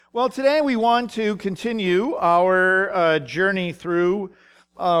Well, today we want to continue our journey through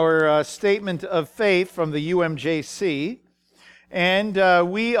our statement of faith from the UMJC,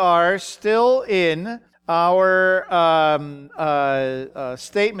 and we are still in our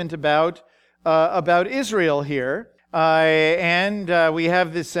statement about Israel here, and we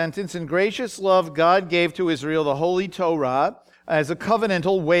have this sentence: "In gracious love, God gave to Israel the Holy Torah as a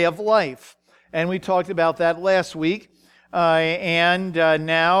covenantal way of life," and we talked about that last week.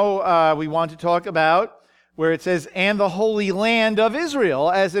 Now we want to talk about where it says, "and the holy land of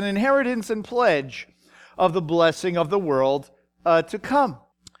Israel as an inheritance and pledge of the blessing of the world to come."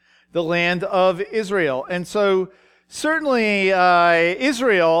 The land of Israel. And so certainly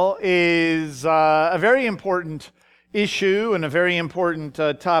Israel is a very important issue and a very important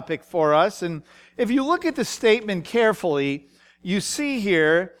topic for us. And if you look at the statement carefully, you see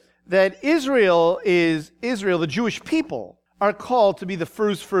here that Israel, the Jewish people, are called to be the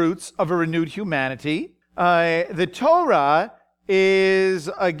first fruits of a renewed humanity. The Torah is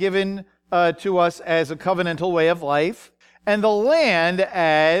given to us as a covenantal way of life, and the land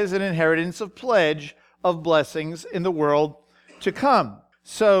as an inheritance of pledge of blessings in the world to come.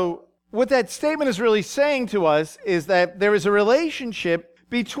 So what that statement is really saying to us is that there is a relationship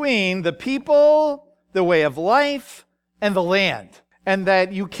between the people, the way of life, and the land. And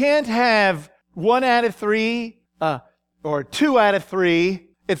that you can't have 1 out of 3 or 2 out of 3.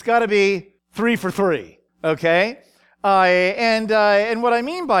 It's got to be 3 for 3, okay? And what I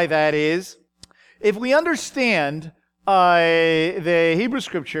mean by that is, if we understand the Hebrew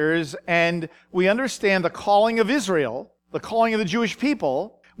Scriptures and we understand the calling of Israel, the calling of the Jewish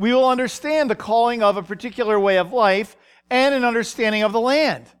people, we will understand the calling of a particular way of life and an understanding of the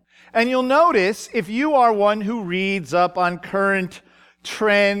land. And you'll notice, if you are one who reads up on current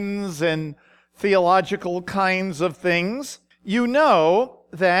trends and theological kinds of things, you know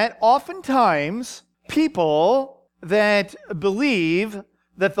that oftentimes people that believe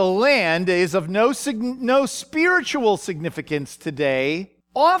that the land is of no spiritual significance today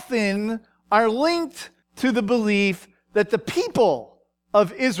often are linked to the belief that the people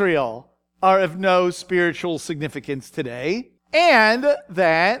of Israel are of no spiritual significance today, and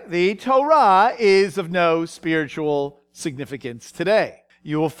that the Torah is of no spiritual significance today.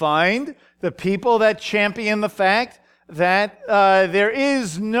 You will find the people that champion the fact that there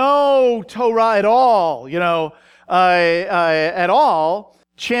is no Torah at all,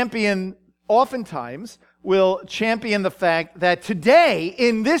 oftentimes will champion the fact that today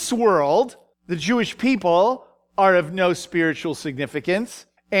in this world, the Jewish people are of no spiritual significance,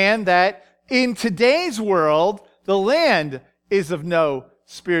 and that in today's world, the land is of no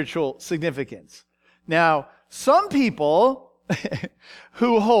spiritual significance. Now, some people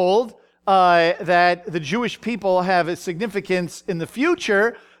who hold that the Jewish people have a significance in the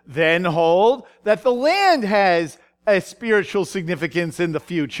future then hold that the land has a spiritual significance in the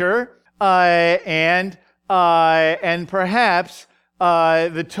future, and perhaps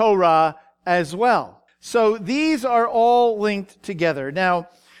the Torah as well. So these are all linked together. Now,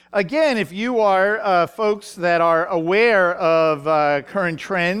 again, if you are folks that are aware of current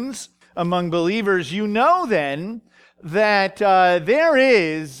trends among believers, you know then that there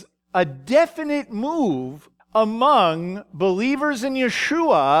is a definite move among believers in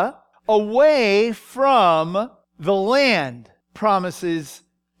Yeshua away from the land promises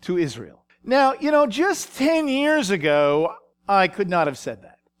to Israel. Now, just 10 years ago, I could not have said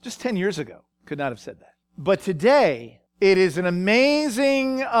that. Just 10 years ago, could not have said that. But today, it is an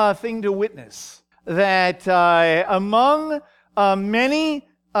amazing thing to witness that among many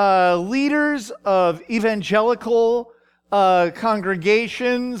leaders of evangelical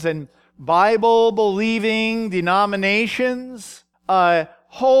congregations and Bible-believing denominations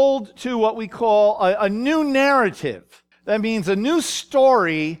hold to what we call a new narrative. That means a new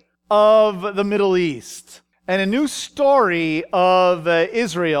story of the Middle East and a new story of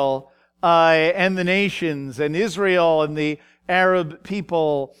Israel and the nations, and Israel and the Arab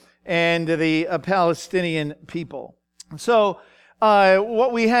people and the Palestinian people. So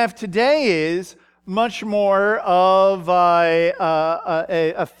what we have today is much more of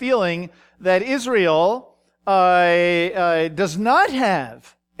a feeling that Israel does not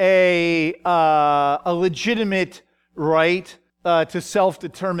have a legitimate right to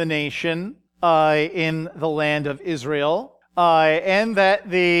self-determination in the land of Israel, and that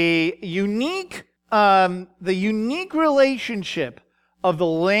the unique relationship of the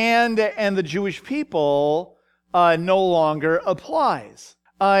land and the Jewish people no longer applies.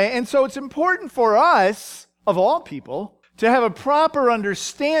 And so it's important for us, of all people, to have a proper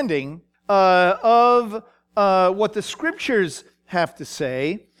understanding of what the Scriptures have to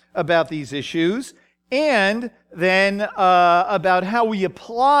say about these issues, and then about how we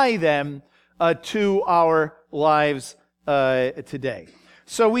apply them to our lives today.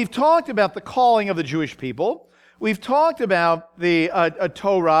 So we've talked about the calling of the Jewish people. We've talked about the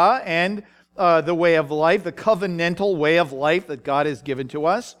Torah and the way of life, the covenantal way of life that God has given to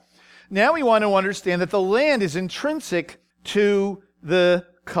us. Now we want to understand that the land is intrinsic to the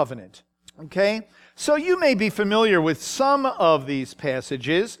covenant. Okay? So you may be familiar with some of these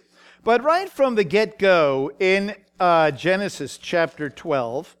passages, but right from the get-go in Genesis chapter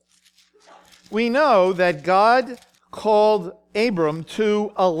 12, we know that God called Abram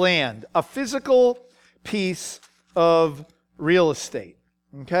to a land, a physical piece of real estate.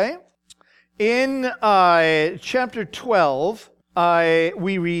 Okay? In chapter 12,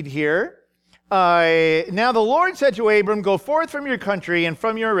 we read here, now the Lord said to Abram, go forth from your country and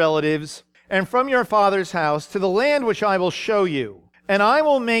from your relatives and from your father's house to the land which I will show you, and I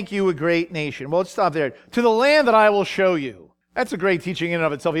will make you a great nation. Well, let's stop there. To the land that I will show you. That's a great teaching in and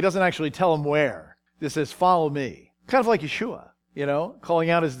of itself. He doesn't actually tell them where. He says, follow me. Kind of like Yeshua, calling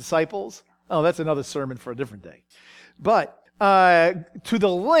out his disciples. Oh, that's another sermon for a different day. But to the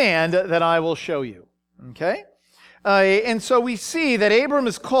land that I will show you. Okay? And so we see that Abram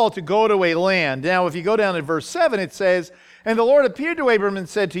is called to go to a land. Now, if you go down to verse 7, it says, and the Lord appeared to Abram and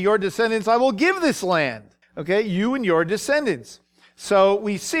said, to your descendants I will give this land. Okay? You and your descendants. So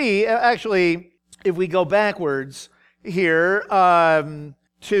we see, actually, if we go backwards here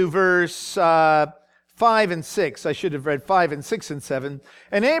to verse 5 and 6. I should have read 5 and 6 and 7.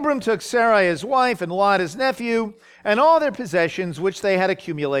 And Abram took Sarai his wife and Lot his nephew and all their possessions which they had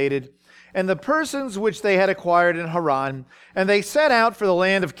accumulated and the persons which they had acquired in Haran, and they set out for the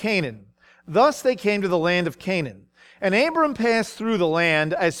land of Canaan. Thus they came to the land of Canaan. And Abram passed through the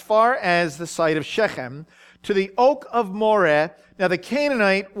land as far as the site of Shechem to the oak of Moreh. Now the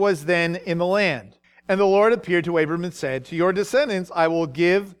Canaanite was then in the land. And the Lord appeared to Abram and said, to your descendants I will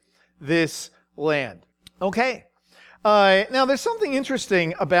give this land. Okay. Now, there's something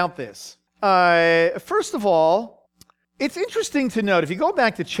interesting about this. First of all, it's interesting to note, if you go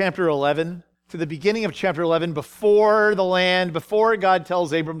back to chapter 11, to the beginning of chapter 11, before the land, before God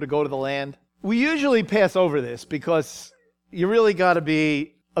tells Abram to go to the land, we usually pass over this because you really got to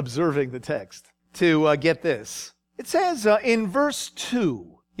be observing the text to get this. It says in verse 2,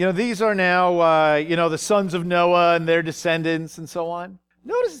 these are now, the sons of Noah and their descendants and so on.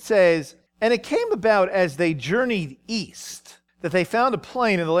 Notice it says, and it came about as they journeyed east that they found a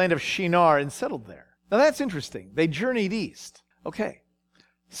plain in the land of Shinar and settled there. Now that's interesting. They journeyed east. Okay.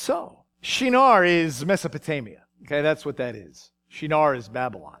 So, Shinar is Mesopotamia. Okay, that's what that is. Shinar is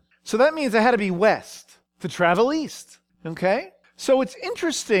Babylon. So that means they had to be west to travel east. Okay? So it's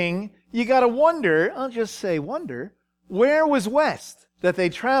interesting. You got to wonder, I'll just say wonder, where was west that they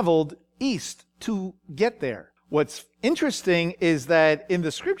traveled east to get there? What's interesting is that in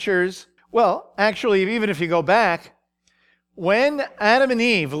the scriptures, well, actually, even if you go back, when Adam and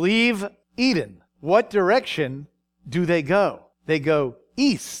Eve leave Eden, what direction do they go? They go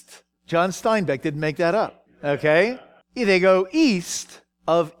east. John Steinbeck didn't make that up, okay? They go east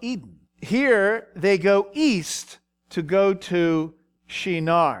of Eden. Here, they go east to go to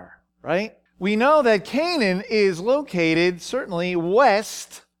Shinar, right? We know that Canaan is located certainly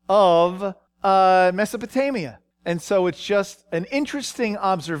west of Mesopotamia. And so it's just an interesting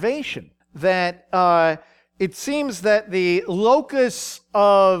observation that it seems that the locus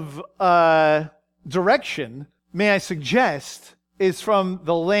of direction, may I suggest, is from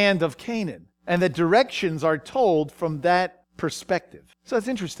the land of Canaan. And the directions are told from that perspective. So it's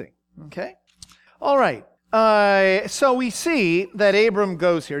interesting. Okay? All right. So we see that Abram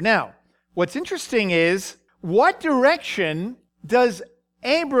goes here. Now, what's interesting is, what direction does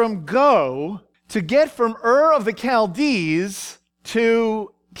Abram go to get from Ur of the Chaldees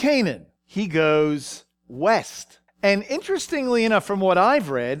to Canaan? He goes west. And interestingly enough, from what I've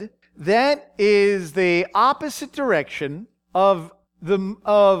read, that is the opposite direction of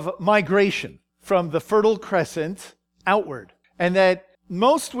migration from the Fertile Crescent outward. And that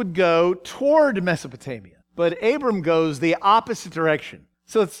most would go toward Mesopotamia. But Abram goes the opposite direction.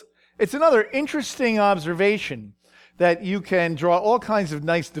 So it's another interesting observation that you can draw all kinds of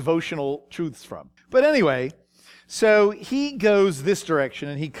nice devotional truths from. But anyway, so he goes this direction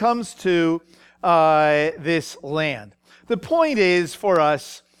and he comes to this land. The point is for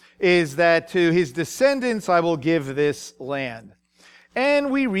us is that to his descendants I will give this land.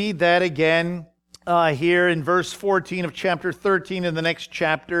 And we read that again here in verse 14 of chapter 13 in the next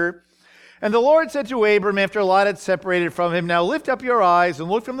chapter. And the Lord said to Abram after Lot had separated from him, now lift up your eyes and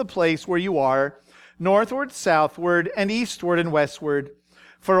look from the place where you are, northward, southward, and eastward and westward.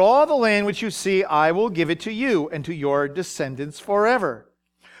 For all the land which you see, I will give it to you and to your descendants forever.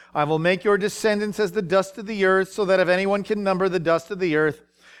 I will make your descendants as the dust of the earth, so that if anyone can number the dust of the earth,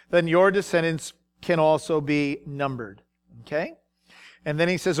 then your descendants can also be numbered. Okay? And then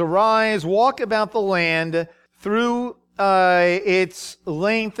he says, arise, walk about the land through its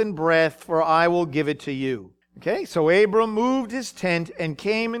length and breadth, for I will give it to you. Okay? So Abram moved his tent and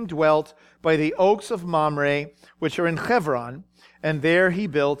came and dwelt by the oaks of Mamre, which are in Hebron, and there he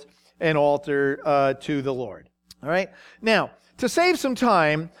built an altar to the Lord. All right? Now, to save some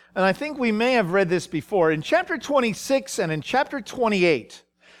time, and I think we may have read this before, in chapter 26 and in chapter 28,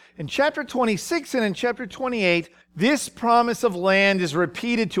 in chapter 26 and in chapter 28, this promise of land is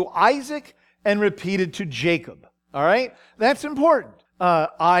repeated to Isaac and repeated to Jacob. All right? That's important.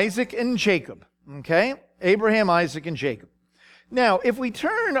 Isaac and Jacob. Okay? Abraham, Isaac, and Jacob. Now, if we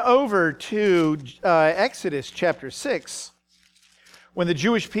turn over to Exodus chapter 6, when the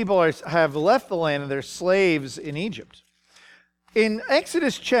Jewish people have left the land and they're slaves in Egypt. In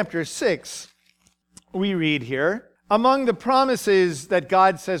Exodus chapter 6, we read here, among the promises that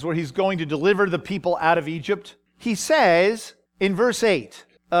God says where he's going to deliver the people out of Egypt, he says in verse 8,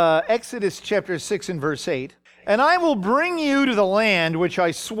 Exodus chapter 6 and verse 8, and I will bring you to the land which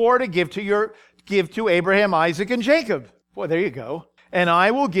I swore to give to Abraham, Isaac, and Jacob. Boy, there you go. And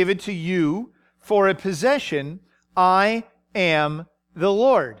I will give it to you for a possession. I am the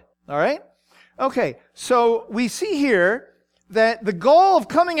Lord. All right? Okay, so we see here that the goal of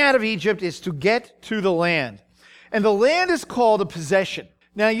coming out of Egypt is to get to the land. And the land is called a possession.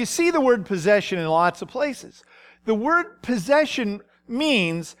 Now, you see the word possession in lots of places. The word possession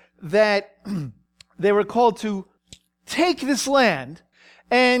means that they were called to take this land.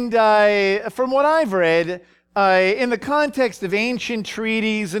 And from what I've read, in the context of ancient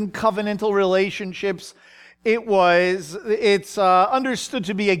treaties and covenantal relationships, it's understood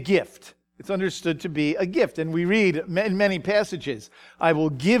to be a gift. It's understood to be a gift. And we read in many passages, I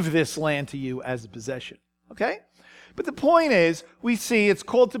will give this land to you as a possession. Okay? But the point is, we see it's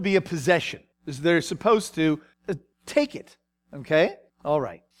called to be a possession. They're supposed to take it. Okay? All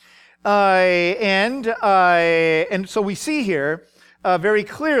right. And so we see here very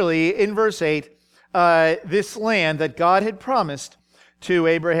clearly in verse 8, this land that God had promised to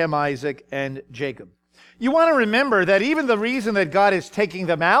Abraham, Isaac, and Jacob. You want to remember that even the reason that God is taking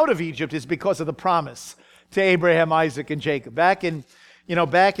them out of Egypt is because of the promise to Abraham, Isaac, and Jacob. Back in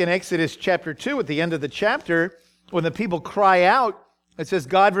Exodus chapter 2, at the end of the chapter, when the people cry out, it says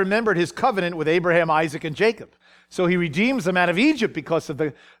God remembered his covenant with Abraham, Isaac, and Jacob. So he redeems them out of Egypt because of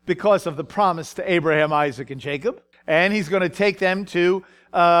the promise to Abraham, Isaac, and Jacob. And he's going to take them to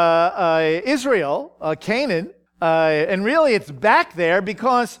Israel, Canaan. And really it's back there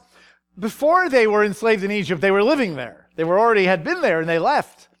because before they were enslaved in Egypt, they were living there. They had been there and they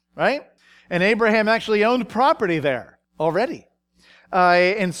left, right? And Abraham actually owned property there already.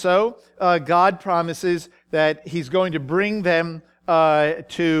 And so God promises that he's going to bring them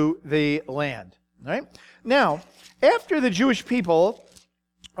to the land, right? Now, after the Jewish people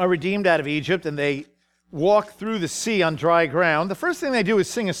are redeemed out of Egypt and they walk through the sea on dry ground, the first thing they do is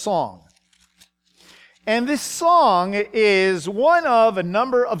sing a song. And this song is one of a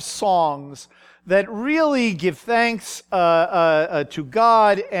number of songs that really give thanks to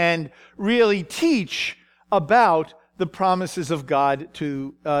God and really teach about the promises of God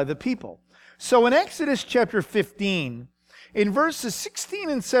to the people. So in Exodus chapter 15, in verses 16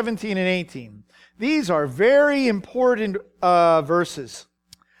 and 17 and 18, these are very important verses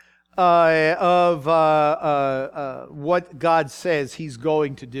of what God says he's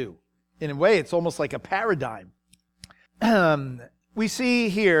going to do. In a way, it's almost like a paradigm. We see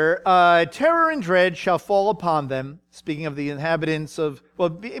here, terror and dread shall fall upon them, speaking of the inhabitants of,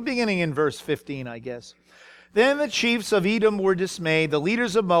 beginning in verse 15, I guess. Then the chiefs of Edom were dismayed. The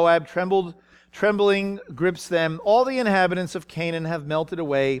leaders of Moab trembling grips them. All the inhabitants of Canaan have melted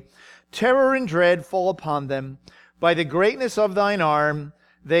away. Terror and dread fall upon them. By the greatness of thine arm,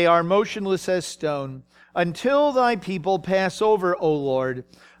 they are motionless as stone. Until thy people pass over, O Lord,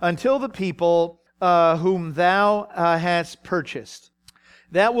 until the people whom thou hast purchased.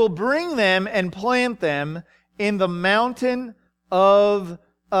 That will bring them and plant them in the mountain of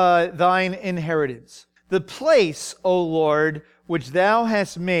thine inheritance. The place, O Lord, which thou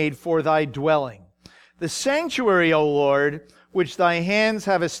hast made for thy dwelling. The sanctuary, O Lord, which thy hands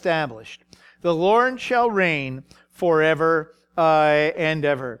have established. The Lord shall reign forever and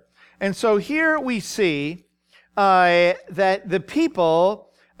ever. And so here we see that the people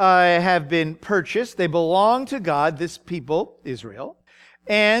have been purchased. They belong to God, this people, Israel.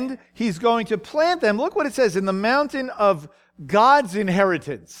 And he's going to plant them. Look what it says, in the mountain of God's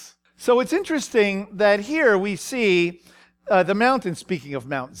inheritance. So it's interesting that here we see the mountain, speaking of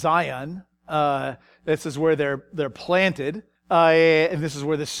Mount Zion, this is where they're planted, and this is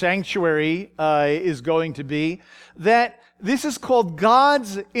where the sanctuary is going to be, that this is called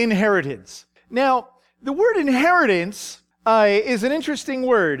God's inheritance. Now, the word inheritance is an interesting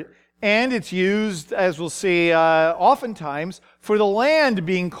word, and it's used, as we'll see, oftentimes for the land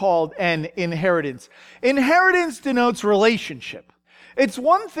being called an inheritance. Inheritance denotes relationship. It's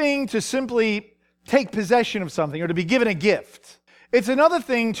one thing to simply take possession of something or to be given a gift. It's another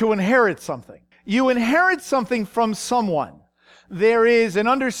thing to inherit something. You inherit something from someone. There is an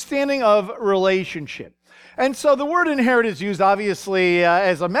understanding of relationship. And so the word inherit is used obviously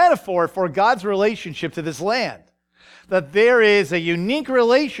as a metaphor for God's relationship to this land. That there is a unique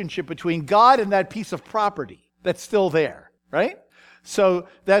relationship between God and that piece of property that's still there, right? So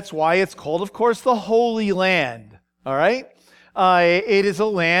that's why it's called, of course, the Holy Land, all right? It is a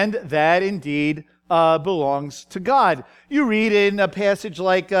land that indeed belongs to God. You read in a passage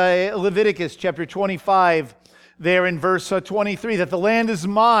like Leviticus chapter 25, there in verse 23, that the land is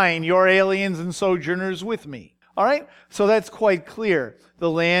mine, you're aliens and sojourners with me. All right? So that's quite clear. The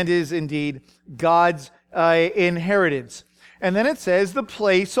land is indeed God's inheritance. And then it says, the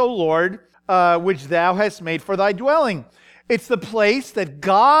place, O Lord, which thou hast made for thy dwelling. It's the place that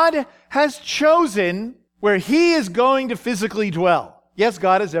God has chosen where he is going to physically dwell. Yes,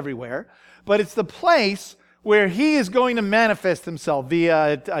 God is everywhere, but it's the place where he is going to manifest himself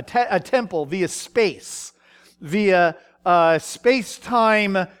via a temple, via space, via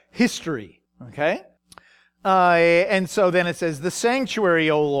space-time history, okay? And so then it says, the sanctuary,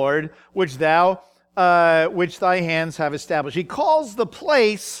 O Lord, which thy hands have established. He calls the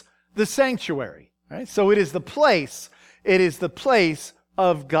place the sanctuary, right? So it is the place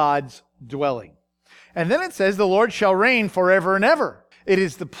of God's dwelling. And then it says, the Lord shall reign forever and ever. It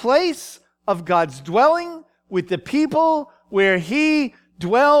is the place of God's dwelling with the people where he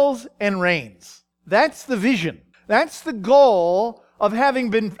dwells and reigns. That's the vision. That's the goal of having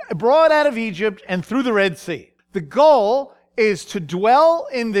been brought out of Egypt and through the Red Sea. The goal is to dwell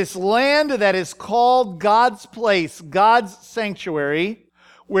in this land that is called God's place, God's sanctuary,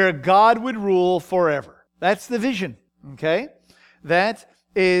 where God would rule forever. That's the vision, okay? That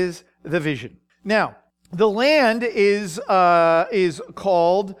is the vision. Now, the land is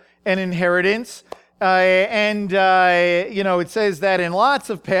called an inheritance, it says that in lots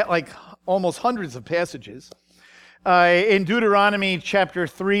of, almost hundreds of passages. In Deuteronomy chapter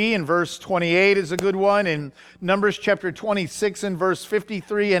 3 and verse 28 is a good one. In Numbers chapter 26 and verse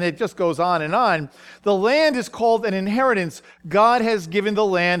 53, and it just goes on and on. The land is called an inheritance. God has given the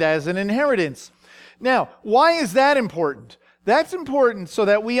land as an inheritance. Now, why is that important? That's important so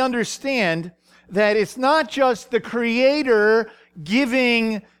that we understand that it's not just the Creator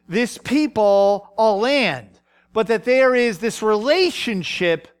giving this people a land, but that there is this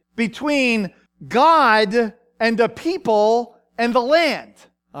relationship between God and the people and the land,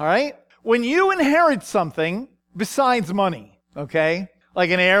 all right? When you inherit something besides money, okay, like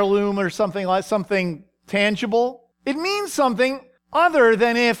an heirloom or something like something tangible, it means something other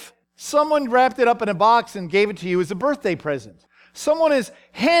than if someone wrapped it up in a box and gave it to you as a birthday present. Someone is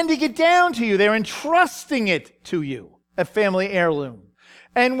handing it down to you. They're entrusting it to you, a family heirloom.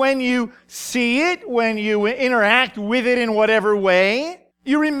 And when you see it, when you interact with it in whatever way,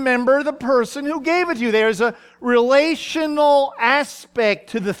 you remember the person who gave it to you. There's a relational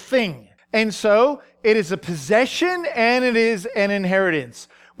aspect to the thing. And so it is a possession and it is an inheritance.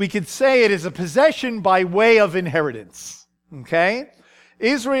 We could say it is a possession by way of inheritance. Okay?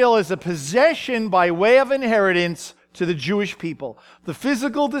 Israel is a possession by way of inheritance to the Jewish people, the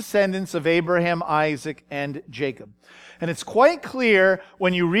physical descendants of Abraham, Isaac, and Jacob. And it's quite clear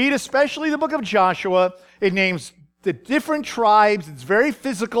when you read especially the book of Joshua, it names the different tribes. It's very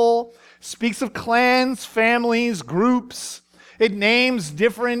physical, speaks of clans, families, groups. It names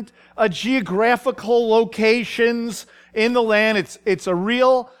different geographical locations in the land. It's a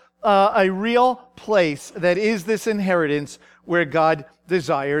real place that is this inheritance where God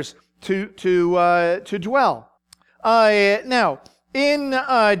desires to dwell. Now, in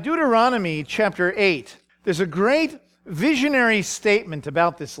Deuteronomy chapter 8, there's a great visionary statement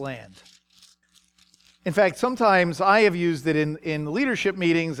about this land. In fact, sometimes I have used it in leadership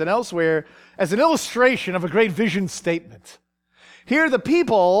meetings and elsewhere as an illustration of a great vision statement. Here the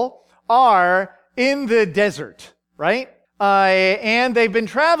people are in the desert, right? And they've been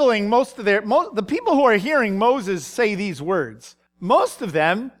traveling the people who are hearing Moses say these words, most of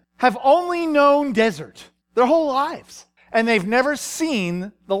them have only known desert their whole lives. And they've never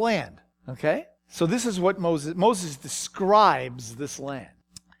seen the land, okay? So this is what Moses describes this land.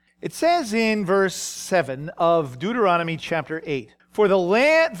 It says in verse 7 of Deuteronomy chapter 8, For the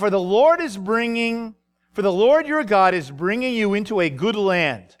Lord your God is bringing you into a good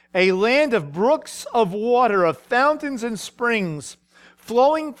land, a land of brooks of water, of fountains and springs,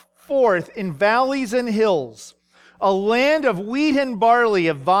 flowing forth in valleys and hills, a land of wheat and barley,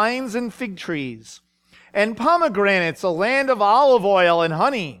 of vines and fig trees, and pomegranates, a land of olive oil and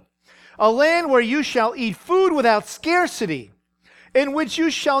honey, a land where you shall eat food without scarcity, in which you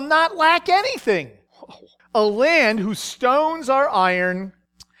shall not lack anything, a land whose stones are iron,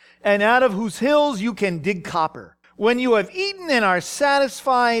 and out of whose hills you can dig copper. When you have eaten and are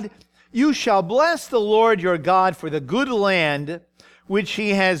satisfied, you shall bless the Lord your God for the good land which he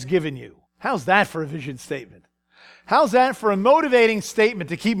has given you. How's that for a vision statement? How's that for a motivating statement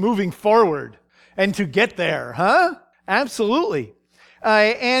to keep moving forward and to get there, huh? Absolutely.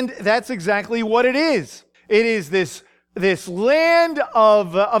 And that's exactly what it is. It is this land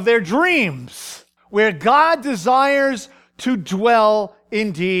of their dreams, where God desires to dwell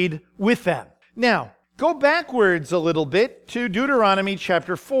indeed with them. Now, go backwards a little bit to Deuteronomy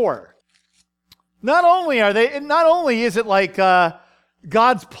chapter 4. Not only is it like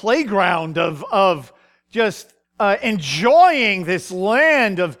God's playground of just enjoying this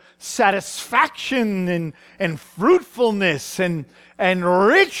land of satisfaction and fruitfulness and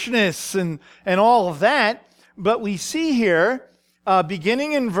richness and all of that, but we see here,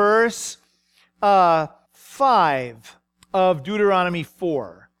 beginning in verse 5 of Deuteronomy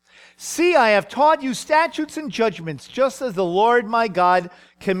 4, See, I have taught you statutes and judgments, just as the Lord my God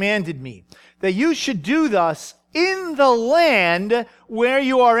commanded me, that you should do thus in the land where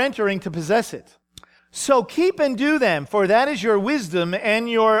you are entering to possess it. So keep and do them, for that is your wisdom and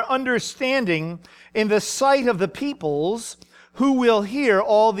your understanding in the sight of the peoples, who will hear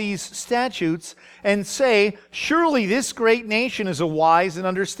all these statutes and say, Surely this great nation is a wise and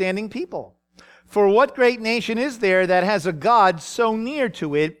understanding people. For what great nation is there that has a God so near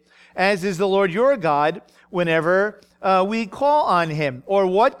to it, as is the Lord your God, whenever we call on him? Or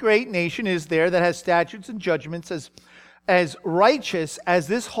what great nation is there that has statutes and judgments as righteous as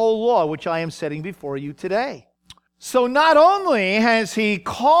this whole law which I am setting before you today? So not only has he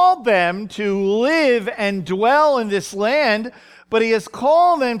called them to live and dwell in this land, but he has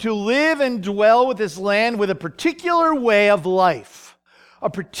called them to live and dwell with this land with a particular way of life. A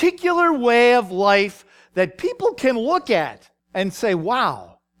particular way of life that people can look at and say,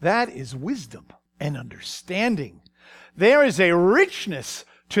 wow, that is wisdom and understanding. There is a richness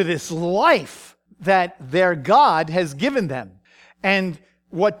to this life that their God has given them. And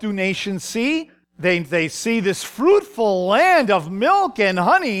what do nations see? They see this fruitful land of milk and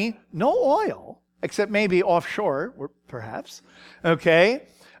honey, no oil, except maybe offshore, perhaps, okay?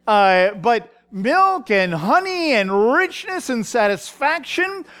 But milk and honey and richness and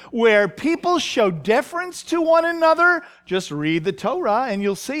satisfaction, where people show deference to one another. Just read the Torah and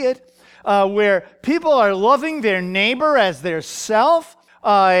you'll see it. Where people are loving their neighbor as their self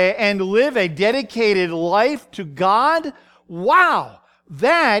and live a dedicated life to God. Wow,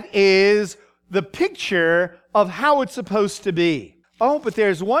 that is the picture of how it's supposed to be. Oh, but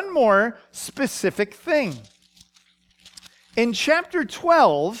there's one more specific thing. In chapter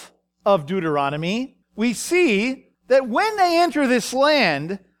 12 of Deuteronomy, we see that when they enter this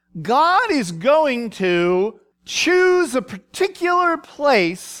land, God is going to choose a particular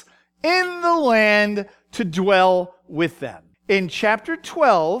place in the land to dwell with them. In chapter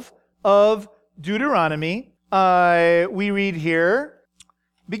 12 of Deuteronomy, we read here,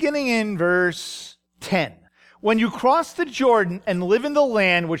 beginning in verse 10. When you cross the Jordan and live in the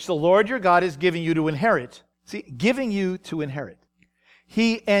land which the Lord your God is giving you to inherit, giving you to inherit,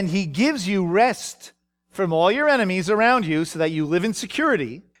 He gives you rest from all your enemies around you so that you live in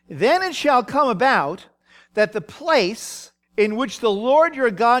security, then it shall come about that the place in which the Lord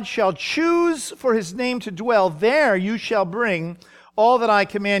your God shall choose for his name to dwell, there you shall bring all that I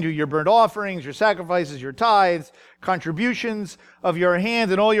command you, your burnt offerings, your sacrifices, your tithes, contributions of your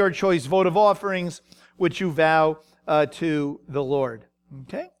hand, and all your choice votive offerings, which you vow to the Lord.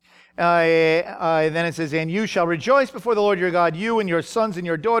 Okay? Then it says, and you shall rejoice before the Lord your God, you and your sons and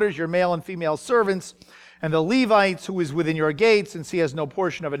your daughters, your male and female servants, and the Levites who is within your gates, since he has no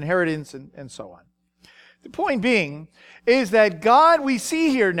portion of inheritance, and so on. The point being is that God, we see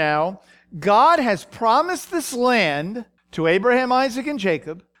here now, God has promised this land to Abraham, Isaac, and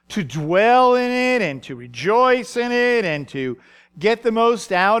Jacob to dwell in it and to rejoice in it and to get the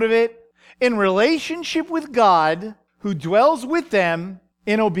most out of it in relationship with God, who dwells with them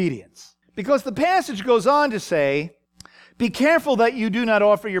in obedience. Because the passage goes on to say Be careful that you do not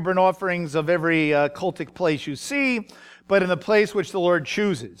offer your burnt offerings of every cultic place you see, but in the place which the Lord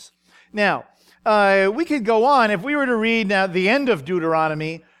chooses. Now, we could go on. If we were to read now the end of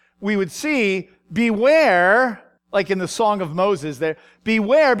Deuteronomy, we would see, beware, like in the Song of Moses there,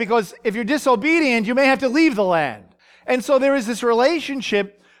 beware, because if you're disobedient, you may have to leave the land. And so there is this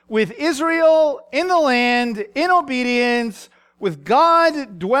relationship with Israel in the land, in obedience, with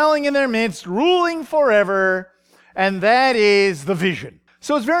God dwelling in their midst, ruling forever, and that is the vision.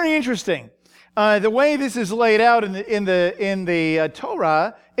 So it's very interesting. The way this is laid out in the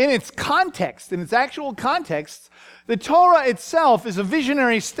Torah, in its context, in its actual context, the Torah itself is a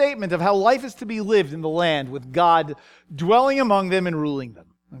visionary statement of how life is to be lived in the land with God dwelling among them and ruling them.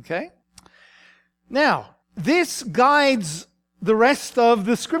 Okay? Now, this guides the rest of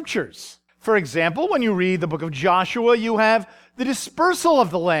the scriptures. For example, when you read the book of Joshua, you have the dispersal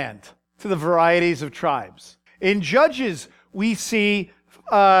of the land to the varieties of tribes. In Judges, we see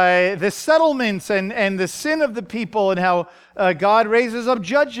the settlements and the sin of the people and how God raises up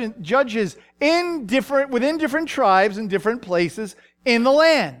judges within different tribes and different places in the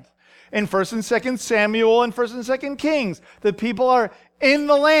land. In 1st and 2nd Samuel and 1st and 2nd Kings, the people are in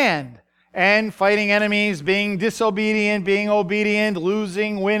the land and fighting enemies, being disobedient, being obedient,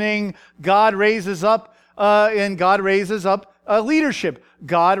 losing, winning. God raises up leadership.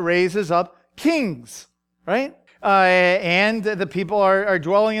 God raises up kings, right? And the people are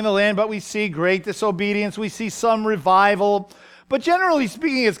dwelling in the land, but we see great disobedience. We see some revival. But generally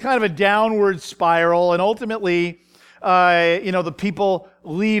speaking, it's kind of a downward spiral, and ultimately, the people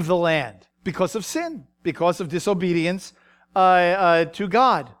leave the land because of sin, because of disobedience to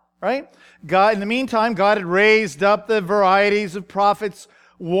God, right? God, in the meantime, God had raised up the varieties of prophets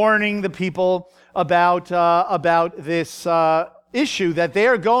warning the people about this issue that they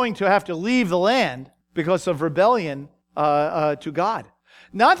are going to have to leave the land because of rebellion to God.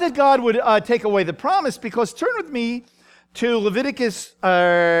 Not that God would take away the promise, because turn with me to Leviticus,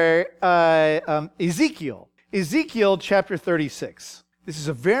 Ezekiel chapter 36. This is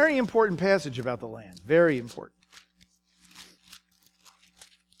a very important passage about the land. Very important.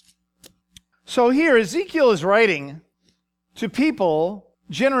 So here, Ezekiel is writing to people,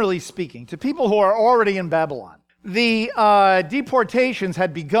 generally speaking, to people who are already in Babylon. The deportations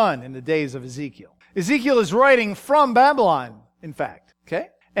had begun in the days of Ezekiel. Ezekiel is writing from Babylon, in fact, okay?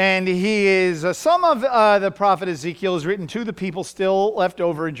 And he is, some of the prophet Ezekiel is written to the people still left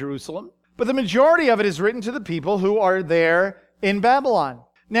over in Jerusalem, but the majority of it is written to the people who are there in Babylon.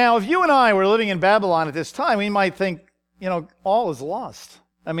 Now, if you and I were living in Babylon at this time, we might think, all is lost.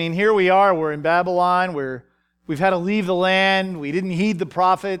 I mean, here we are, we're in Babylon, we've had to leave the land, we didn't heed the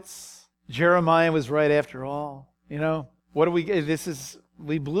prophets. Jeremiah was right after all. We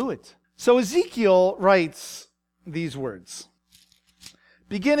blew it. So Ezekiel writes these words,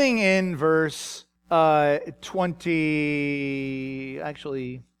 beginning in verse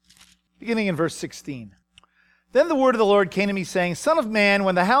 16. Then the word of the Lord came to me, saying, Son of man,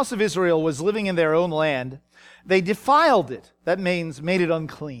 when the house of Israel was living in their own land, they defiled it. That means made it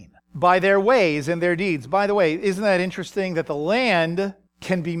unclean by their ways and their deeds. By the way, isn't that interesting that the land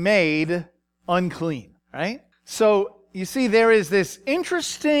can be made unclean, right? So you see, there is this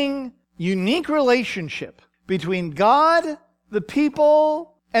interesting, unique relationship between God, the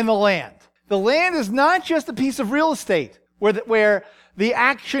people, and the land. The land is not just a piece of real estate where the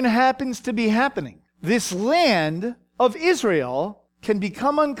action happens to be happening. This land of Israel can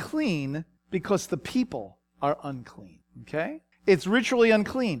become unclean because the people are unclean, okay? It's ritually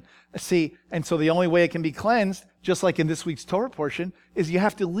unclean. See, and so the only way it can be cleansed, just like in this week's Torah portion, is you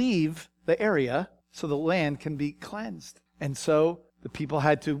have to leave the area so the land can be cleansed. And so the people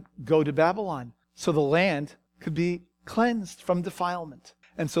had to go to Babylon so the land could be cleansed from defilement.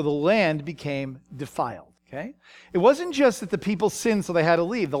 And so the land became defiled, okay? It wasn't just that the people sinned so they had to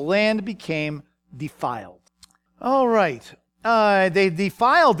leave. The land became defiled. All right. They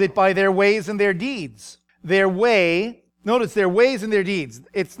defiled it by their ways and their deeds. Notice their ways and their deeds.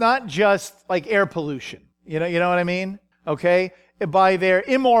 It's not just like air pollution. You know what I mean? Okay? By their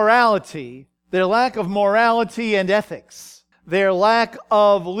immorality, their lack of morality and ethics, their lack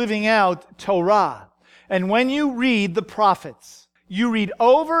of living out Torah. And when you read the prophets, you read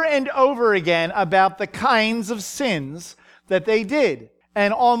over and over again about the kinds of sins that they did.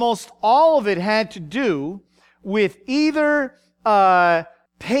 And almost all of it had to do with either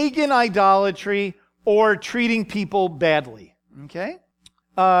pagan idolatry or treating people badly. Okay?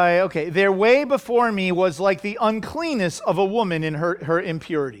 Their way before me was like the uncleanness of a woman in her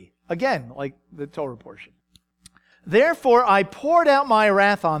impurity. Again, like the Torah portion. Therefore I poured out my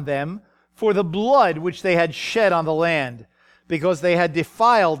wrath on them for the blood which they had shed on the land, because they had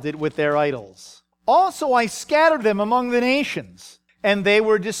defiled it with their idols. Also I scattered them among the nations, and they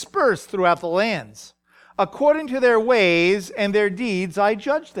were dispersed throughout the lands. According to their ways and their deeds I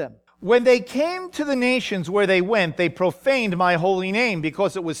judged them. When they came to the nations where they went, they profaned my holy name,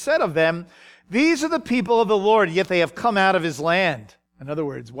 because it was said of them, these are the people of the Lord, yet they have come out of his land. In other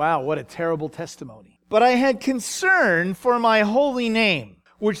words, wow, what a terrible testimony. But I had concern for my holy name,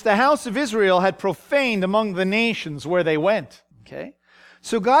 which the house of Israel had profaned among the nations where they went. Okay?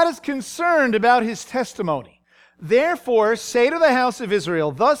 So God is concerned about his testimony. Therefore, say to the house of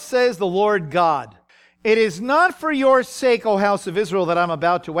Israel, thus says the Lord God, it is not for your sake, O house of Israel, that I'm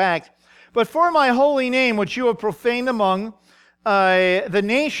about to act, but for my holy name, which you have profaned among the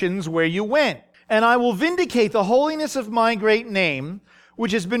nations where you went. And I will vindicate the holiness of my great name,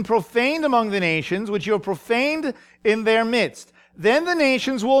 which has been profaned among the nations, which you have profaned in their midst. Then the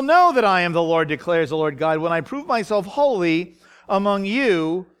nations will know that I am the Lord, declares the Lord God, when I prove myself holy among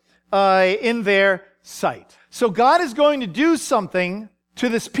you in their sight. So God is going to do something to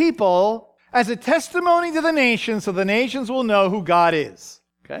this people as a testimony to the nations, so the nations will know who God is.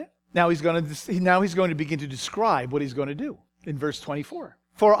 Okay? Now he's going to begin to describe what he's going to do in verse 24.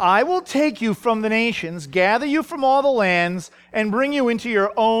 For I will take you from the nations, gather you from all the lands, and bring you into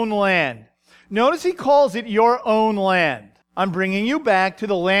your own land. Notice he calls it your own land. I'm bringing you back to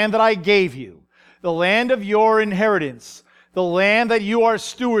the land that I gave you, the land of your inheritance, the land that you are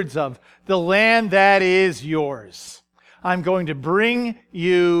stewards of, the land that is yours. I'm going to bring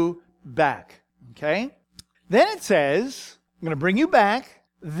you back. Okay? Then it says, I'm going to bring you back,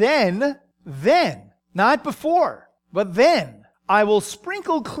 then, not before, but then, I will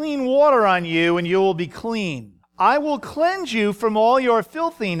sprinkle clean water on you, and you will be clean. I will cleanse you from all your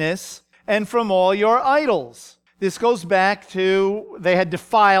filthiness and from all your idols. This goes back to they had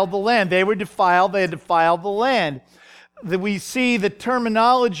defiled the land. They were defiled. They had defiled the land. We see the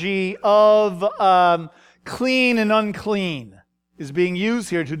terminology of clean and unclean is being used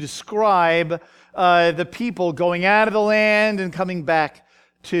here to describe the people going out of the land and coming back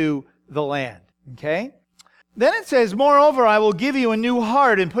to the land. Okay? Then it says, moreover, I will give you a new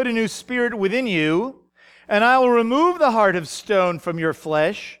heart and put a new spirit within you, and I will remove the heart of stone from your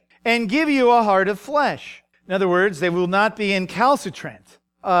flesh and give you a heart of flesh. In other words, they will not be incalcitrant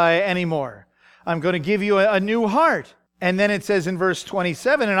anymore. I'm going to give you a new heart. And then it says in verse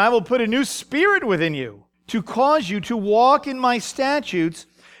 27, and I will put a new spirit within you to cause you to walk in my statutes,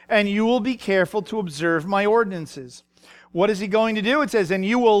 and you will be careful to observe my ordinances. What is he going to do? It says, and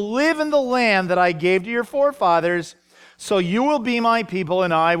you will live in the land that I gave to your forefathers, so you will be my people,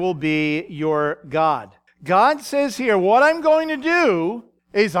 and I will be your God. God says here, what I'm going to do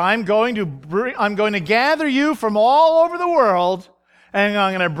is I'm going to gather you from all over the world, and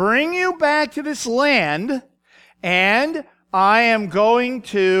I'm going to bring you back to this land, and I am going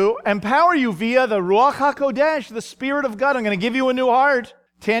to empower you via the Ruach HaKodesh, the Spirit of God. I'm going to give you a new heart,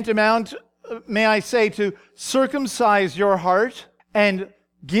 tantamount, may I say, to circumcise your heart and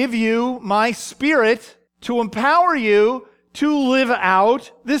give you my Spirit to empower you to live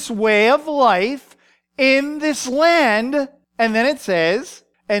out this way of life in this land. And then it says,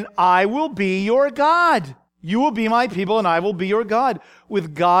 and I will be your God. You will be my people, and I will be your God,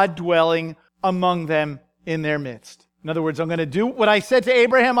 with God dwelling among them in their midst. In other words, I'm going to do what I said to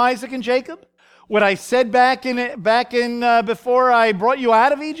Abraham, Isaac, and Jacob, what I said back in before I brought you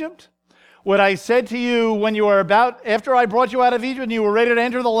out of Egypt, what I said to you when you were after I brought you out of Egypt and you were ready to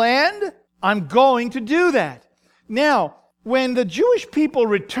enter the land. I'm going to do that. Now, when the Jewish people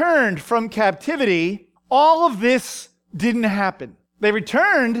returned from captivity, all of this didn't happen. They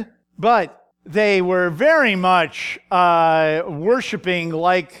returned, but they were very much worshiping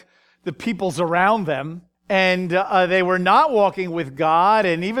like the peoples around them. And they were not walking with God.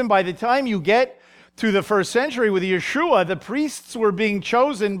 And even by the time you get to the first century with Yeshua, the priests were being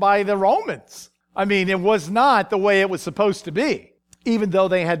chosen by the Romans. I mean, it was not the way it was supposed to be. Even though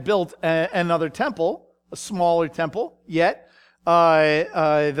they had built another temple, a smaller temple, yet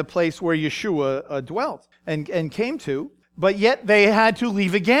the place where Yeshua dwelt and came to, but yet they had to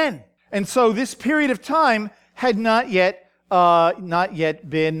leave again. And so this period of time had not yet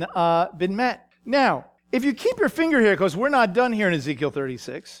been met. Now, if you keep your finger here, because we're not done here in Ezekiel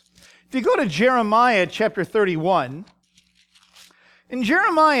 36, if you go to Jeremiah chapter 31, in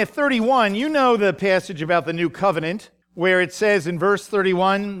Jeremiah 31, you know the passage about the new covenant, where it says in verse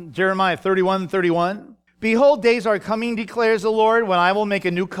 31, Jeremiah 31:31, behold, days are coming, declares the Lord, when I will make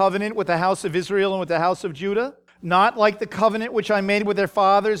a new covenant with the house of Israel and with the house of Judah, not like the covenant which I made with their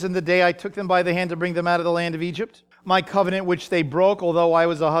fathers in the day I took them by the hand to bring them out of the land of Egypt. my covenant which they broke, although I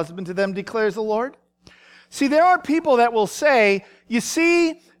was a husband to them, declares the Lord? See, there are people that will say, you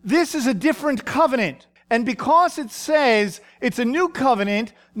see, this is a different covenant. And because it says it's a new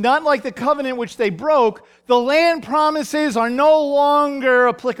covenant, not like the covenant which they broke, the land promises are no longer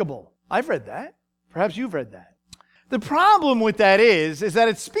applicable. I've read that. Perhaps you've read that. The problem with that is that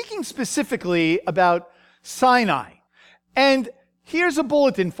it's speaking specifically about Sinai. And here's a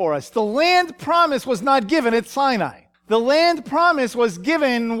bulletin for us. The land promise was not given at Sinai. The land promise was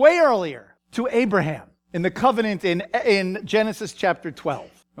given way earlier to Abraham in the covenant in Genesis chapter 12.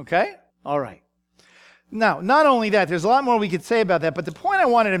 Okay? All right. Now, not only that, there's a lot more we could say about that, but the point I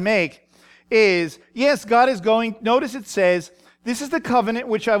wanted to make is, yes, God is going, notice it says, this is the covenant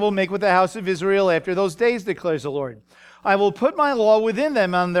which I will make with the house of Israel after those days, declares the Lord. I will put my law within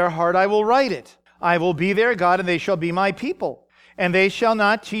them, on their heart I will write it. I will be their God, and they shall be my people. And they shall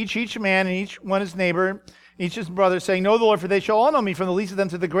not teach each man and each one his neighbor, each his brother, saying, Know the Lord, for they shall all know me, from the least of them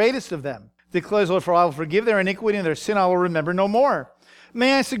to the greatest of them. Declares the Lord, for I will forgive their iniquity, and their sin I will remember no more.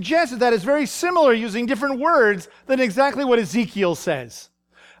 May I suggest that is very similar, using different words than exactly what Ezekiel says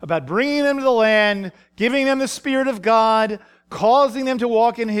about bringing them to the land, giving them the Spirit of God, causing them to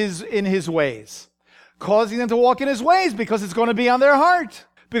walk in His ways. Causing them to walk in His ways because it's going to be on their heart,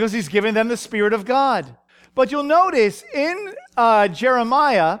 because He's given them the Spirit of God. But you'll notice in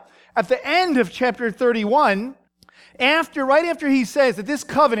Jeremiah, at the end of chapter 31, right after he says that this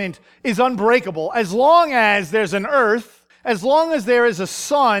covenant is unbreakable, as long as there's an earth, as long as there is a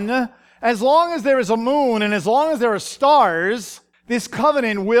sun, as long as there is a moon, and as long as there are stars, this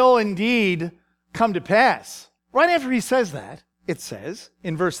covenant will indeed come to pass. Right after he says that, it says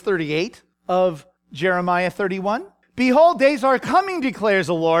in verse 38 of Jeremiah 31, Behold, days are coming, declares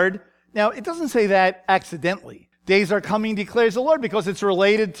the Lord. Now, it doesn't say that accidentally. Days are coming, declares the Lord, because it's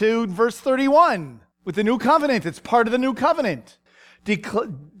related to verse 31 with the new covenant. It's part of the new covenant.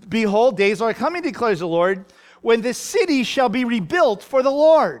 Behold, days are coming, declares the Lord, when this city shall be rebuilt for the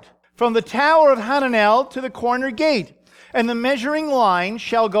Lord, from the tower of Hananel to the corner gate. And the measuring line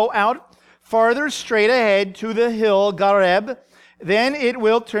shall go out farther straight ahead to the hill Gareb. Then it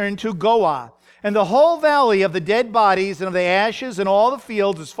will turn to Goah. And the whole valley of the dead bodies and of the ashes and all the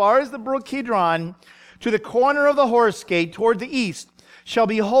fields, as far as the brook Kidron, to the corner of the horse gate toward the east, shall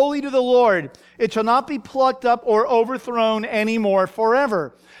be holy to the Lord. It shall not be plucked up or overthrown anymore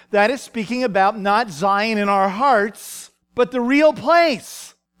forever. That is speaking about not Zion in our hearts, but the real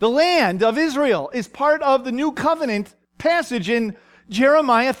place. The land of Israel is part of the new covenant passage in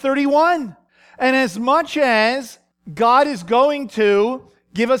Jeremiah 31. And as much as God is going to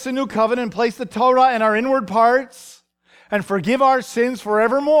give us a new covenant and place the Torah in our inward parts and forgive our sins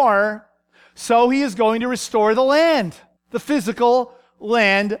forevermore, so He is going to restore the land, the physical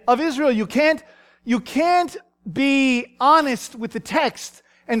land of Israel. You can't be honest with the text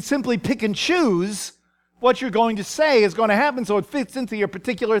and simply pick and choose what you're going to say is going to happen so it fits into your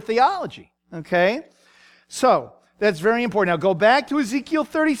particular theology. Okay? So, that's very important. Now go back to Ezekiel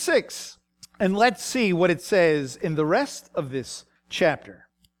 36 and let's see what it says in the rest of this chapter.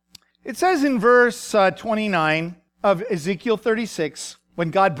 It says in verse 29 of Ezekiel 36,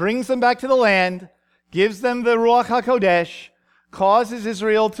 when God brings them back to the land, gives them the Ruach HaKodesh, causes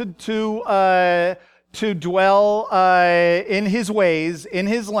Israel to dwell in His ways, in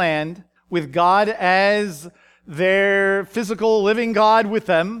His land, with God as their physical living God with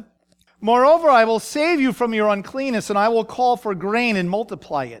them. Moreover, I will save you from your uncleanness, and I will call for grain and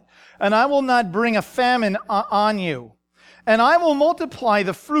multiply it. And I will not bring a famine on you. And I will multiply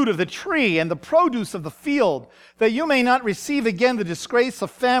the fruit of the tree and the produce of the field, that you may not receive again the disgrace of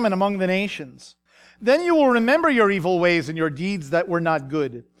famine among the nations. Then you will remember your evil ways and your deeds that were not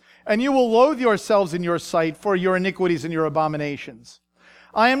good. And you will loathe yourselves in your sight for your iniquities and your abominations.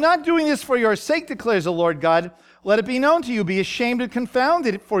 I am not doing this for your sake, declares the Lord God. Let it be known to you, be ashamed and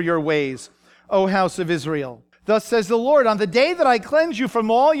confounded for your ways, O house of Israel. Thus says the Lord, on the day that I cleanse you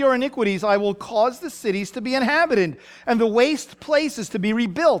from all your iniquities, I will cause the cities to be inhabited, and the waste places to be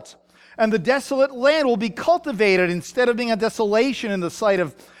rebuilt, and the desolate land will be cultivated instead of being a desolation in the sight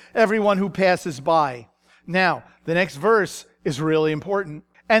of everyone who passes by. Now, the next verse is really important.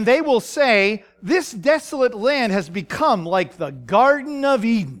 And they will say, this desolate land has become like the Garden of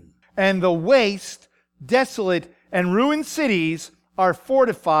Eden, and the waste, desolate, and ruined cities are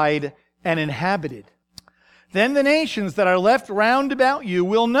fortified and inhabited. Then the nations that are left round about you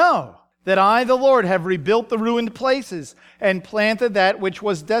will know that I, the Lord, have rebuilt the ruined places and planted that which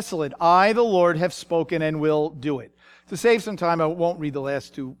was desolate. I, the Lord, have spoken and will do it. To save some time, I won't read the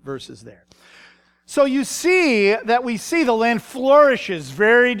last two verses there. So you see that we see the land flourishes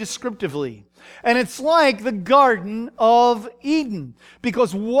very descriptively. And it's like the Garden of Eden.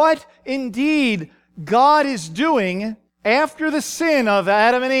 Because what indeed God is doing after the sin of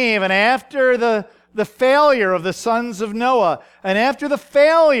Adam and Eve, and after the failure of the sons of Noah, and after the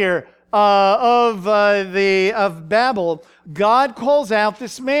failure of Babel, God calls out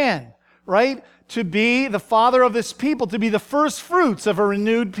this man, right, to be the father of this people, to be the first fruits of a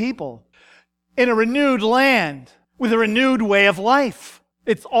renewed people, in a renewed land, with a renewed way of life.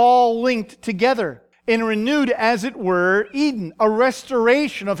 It's all linked together. In a renewed, as it were, Eden, a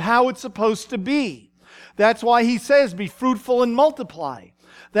restoration of how it's supposed to be. That's why he says, be fruitful and multiply.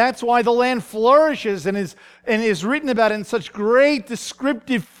 That's why the land flourishes and is written about in such great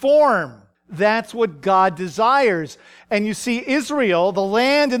descriptive form. That's what God desires. And you see Israel, the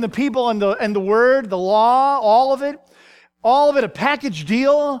land and the people and the word, the law, all of it, a package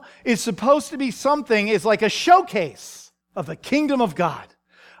deal, is supposed to be something, is like a showcase of the kingdom of God.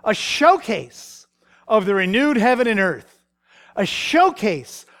 A showcase of the renewed heaven and earth. A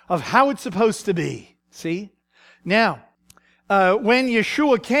showcase of how it's supposed to be. See? Now, when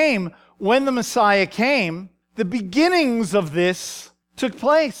Yeshua came, when the Messiah came, the beginnings of this took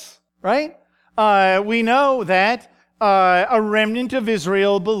place, right? We know that a remnant of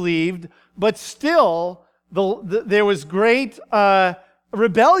Israel believed, but still there was great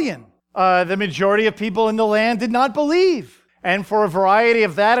rebellion. The majority of people in the land did not believe. And for a variety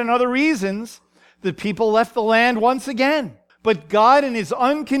of that and other reasons, the people left the land once again. But God, in his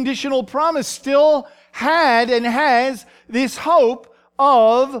unconditional promise, still had and has this hope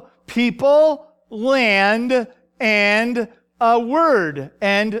of people, land, and word,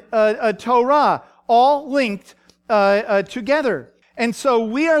 and Torah, all linked together. And so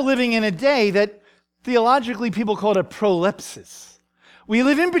we are living in a day that theologically people call it a prolepsis. We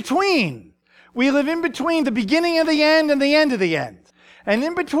live in between. We live in between the beginning of the end and the end of the end. And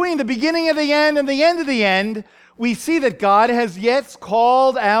in between the beginning of the end and the end of the end, we see that God has yet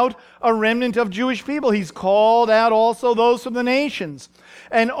called out a remnant of Jewish people. He's called out also those from the nations.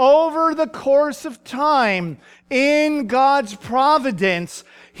 And over the course of time, in God's providence,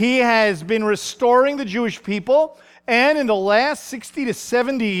 he has been restoring the Jewish people. And in the last 60 to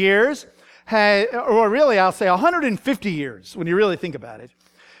 70 years, or really I'll say 150 years, when you really think about it,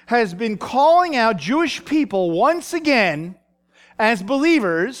 has been calling out Jewish people once again as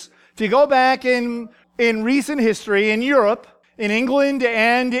believers. If you go back in recent history in Europe, in England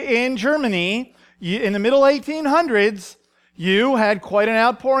and in Germany, in the middle 1800s, you had quite an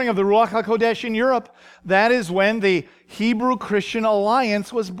outpouring of the Ruach HaKodesh in Europe. That is when the Hebrew Christian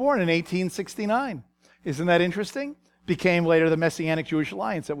Alliance was born in 1869. Isn't that interesting? Became later the Messianic Jewish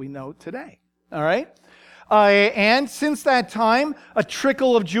Alliance that we know today. All right? And since that time, a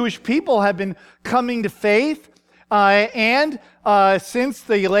trickle of Jewish people have been coming to faith. And since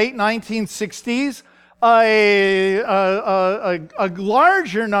the late 1960s, a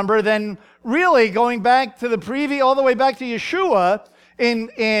larger number than really going back to the all the way back to Yeshua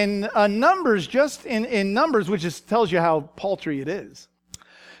in numbers, just in numbers, which tells you how paltry it is,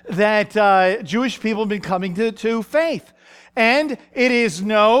 that Jewish people have been coming to faith. And it is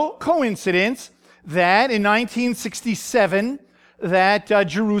no coincidence that in 1967 that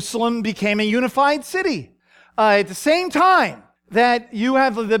Jerusalem became a unified city. At the same time that you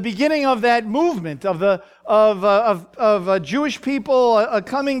have the beginning of that movement of Jewish people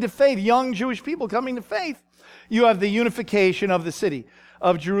coming to faith, young Jewish people coming to faith, you have the unification of the city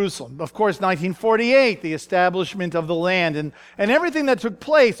of Jerusalem. Of course, 1948, the establishment of the land and everything that took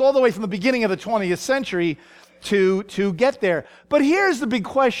place all the way from the beginning of the 20th century to get there. But here's the big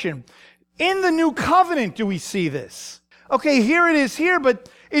question. In the New Covenant, do we see this? Okay, here it is here, but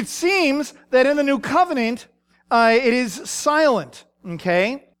it seems that in the New Covenant, it is silent,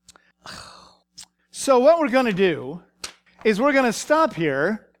 okay? So what we're going to do is we're going to stop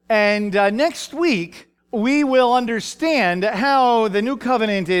here, and next week we will understand how the New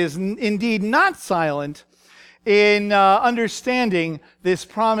Covenant is indeed not silent in understanding this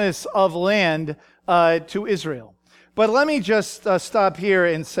promise of land to Israel. But let me just stop here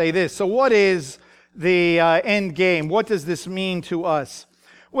and say this. So what is the end game? What does this mean to us?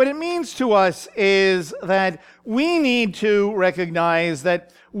 What it means to us is that we need to recognize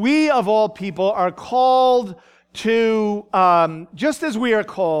that we of all people are called to, just as we are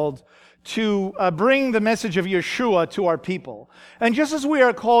called to bring the message of Yeshua to our people, and just as we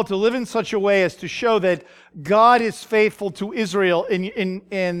are called to live in such a way as to show that God is faithful to Israel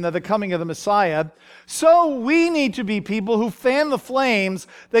in the coming of the Messiah, so we need to be people who fan the flames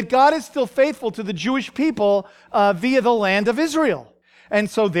that God is still faithful to the Jewish people via the land of Israel. And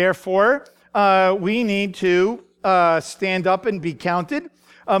so therefore, we need to stand up and be counted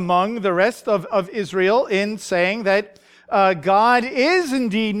among the rest of Israel in saying that God is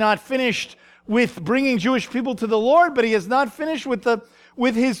indeed not finished with bringing Jewish people to the Lord, but he is not finished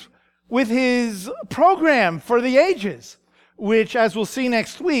with his program for the ages, which, as we'll see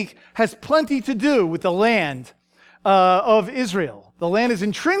next week, has plenty to do with the land of Israel. The land is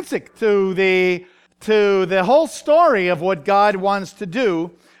intrinsic to the whole story of what God wants to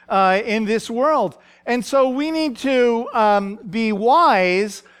do in this world. And so we need to be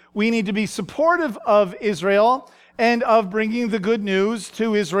wise. We need to be supportive of Israel and of bringing the good news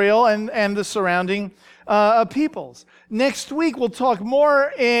to Israel and the surrounding peoples. Next week, we'll talk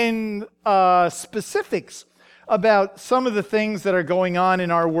more in specifics about some of the things that are going on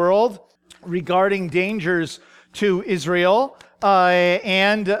in our world regarding dangers to Israel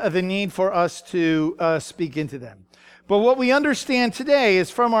and the need for us to speak into them. But what we understand today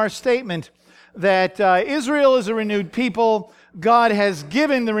is from our statement that Israel is a renewed people. God has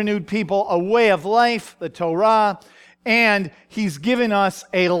given the renewed people a way of life, the Torah, and he's given us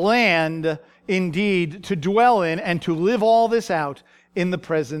a land indeed to dwell in and to live all this out in the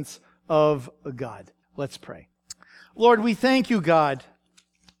presence of God. Let's pray. Lord, we thank you, God,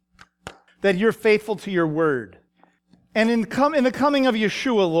 that you're faithful to your word. And in the coming of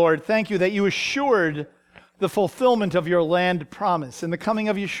Yeshua, Lord, thank you that you assured the fulfillment of your land promise in the coming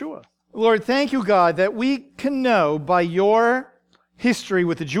of Yeshua. Lord, thank you, God, that we can know by your history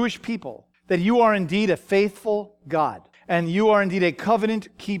with the Jewish people that you are indeed a faithful God and you are indeed a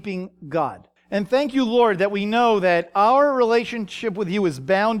covenant-keeping God. And thank you, Lord, that we know that our relationship with you is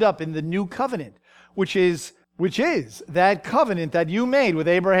bound up in the new covenant, which is that covenant that you made with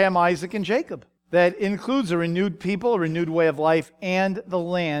Abraham, Isaac, and Jacob. That includes a renewed people, a renewed way of life, and the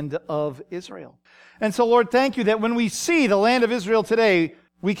land of Israel. And so, Lord, thank you that when we see the land of Israel today,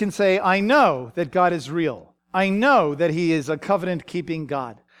 we can say, I know that God is real. I know that he is a covenant-keeping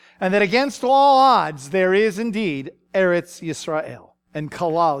God. And that against all odds, there is indeed Eretz Yisrael and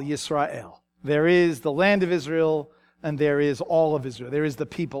Kalal Yisrael. There is the land of Israel, and there is all of Israel. There is the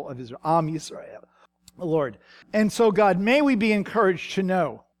people of Israel, Am Yisrael, Lord. And so, God, may we be encouraged to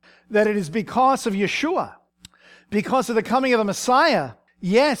know that it is because of Yeshua, because of the coming of the Messiah,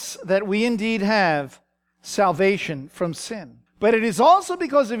 yes, that we indeed have salvation from sin. But it is also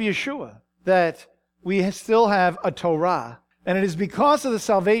because of Yeshua that we still have a Torah. And it is because of the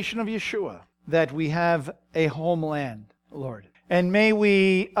salvation of Yeshua that we have a homeland, Lord. And may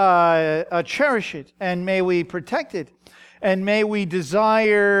we cherish it, and may we protect it, and may we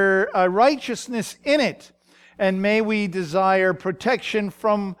desire righteousness in it, and may we desire protection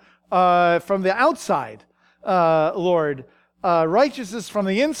from the outside, Lord. Righteousness from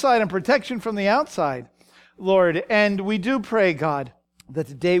the inside and protection from the outside, Lord. And we do pray, God, that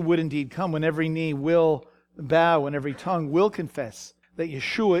the day would indeed come when every knee will bow and every tongue will confess that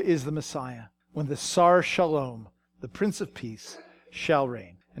Yeshua is the Messiah, when the Sar Shalom, the Prince of Peace, shall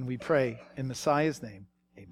reign. And we pray in Messiah's name.